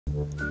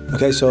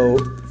Okay, so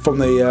from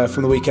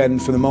the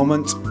weekend, from the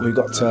moment, we've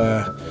got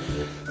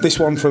this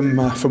one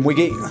from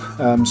Wiggy.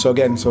 So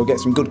get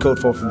some good code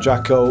for from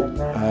Jacko.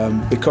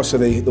 Because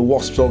of the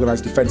Wasps'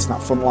 organised defence in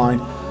that front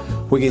line,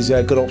 Wiggy's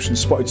a good option,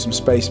 spotted some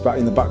space back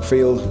in the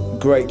backfield.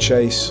 Great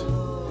chase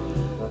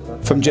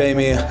from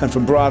Jamie and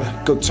from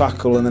Brad. Good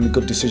tackle, and then a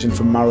good decision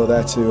from Marrow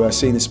there to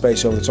seeing the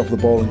space over the top of the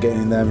ball and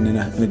getting in there and in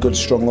a good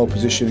strong low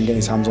position and getting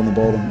his hands on the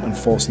ball and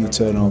forcing the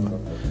turnover.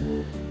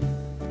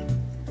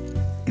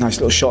 Nice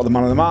little shot of the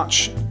man of the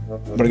match.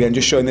 But again,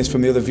 just showing this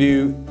from the other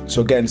view.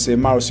 So again, see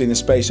Marrow seeing the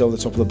space over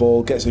the top of the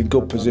ball, gets in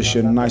good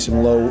position, nice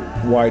and low,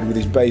 wide with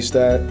his base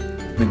there,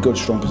 in a good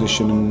strong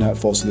position and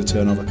forcing the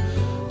turnover.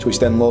 To which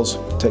then Loz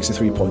takes the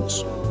 3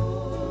 points.